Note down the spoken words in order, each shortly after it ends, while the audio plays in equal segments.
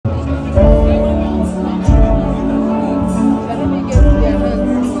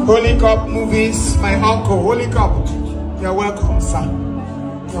Holy Cup Movies, my uncle, Holy Cup. You're welcome, sir.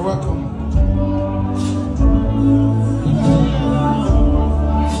 You're welcome.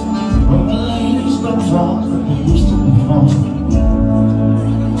 When the ladies don't talk, but they used to perform.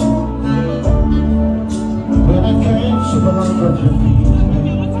 When I came to the life of your people.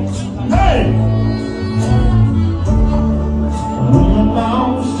 Hey! When you're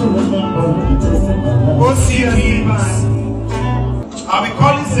bound to remember the days of my life. I'll be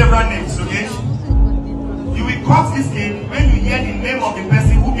calling several names, okay? You will cut this name when you hear the name of the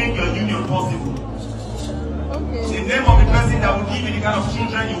person who made your union possible. Okay. The name of the person that will give you the kind of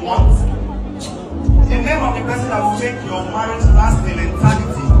children you want. The name of the person that will make your marriage last till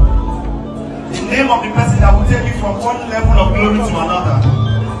eternity. The name of the person that will take you from one level of glory to another.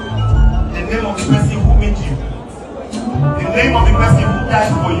 The name of the person who made you. The name of the person who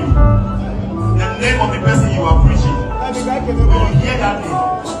died for you. The name of the person you are preaching. When you hear that name,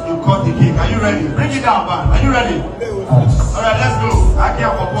 you cut the cake. Are you ready? Bring it down, man. Are you ready? Alright, let's go. Aki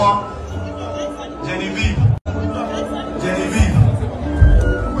Akoko, Genevieve,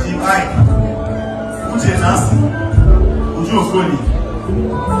 Team Ike, Uche Nasi, Uju Okoli,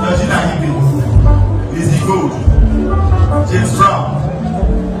 Georgina Ibe, Lizzy Gold, James Brown,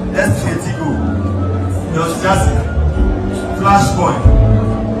 Etiko, Josh Jassy, Flash Boy,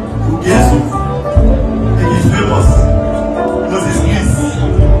 Ugezu, Egis Famous, Moses Bliss,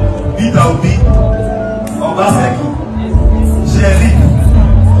 Peter Obi, Obaseki, Shelly,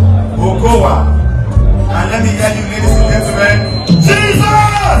 Okowa, and let me hear you, ladies and gentlemen,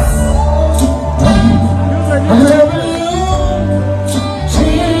 Jesus!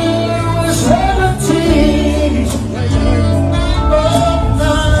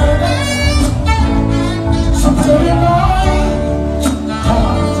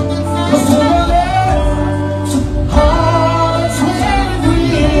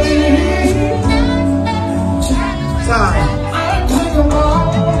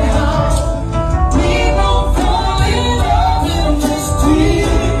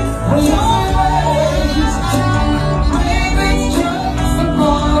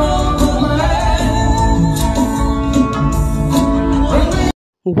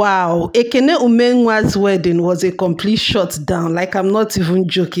 Wow, Ekene Umenwa's wedding was a complete shutdown. Like, I'm not even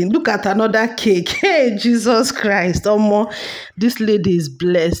joking. Look at another cake. Hey, Jesus Christ. This lady is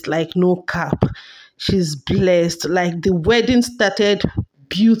blessed like no cap. She's blessed. Like, the wedding started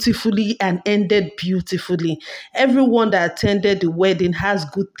beautifully and ended beautifully. Everyone that attended the wedding has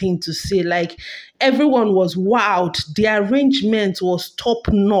good thing to say. Like, everyone was wowed. The arrangement was top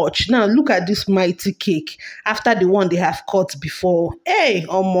notch. Now look at this mighty cake after the one they have cut before. Hey,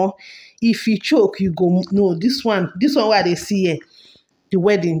 if you choke, you go no. This one where they see here. The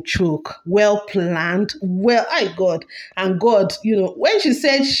wedding choke, well planned, well, God. And God, when she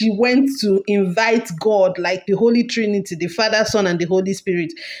said she went to invite God, like the Holy Trinity, the Father, Son, and the Holy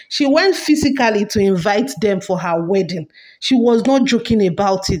Spirit, she went physically to invite them for her wedding. She was not joking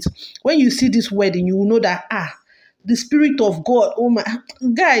about it. When you see this wedding, you will know that, the Spirit of God, oh my,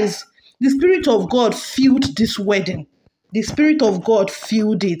 guys, the Spirit of God filled this wedding. The Spirit of God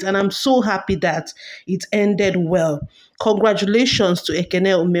filled it, and I'm so happy that it ended well. Congratulations to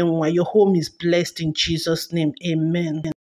Ekene Umenwa. Your home is blessed in Jesus' name. Amen.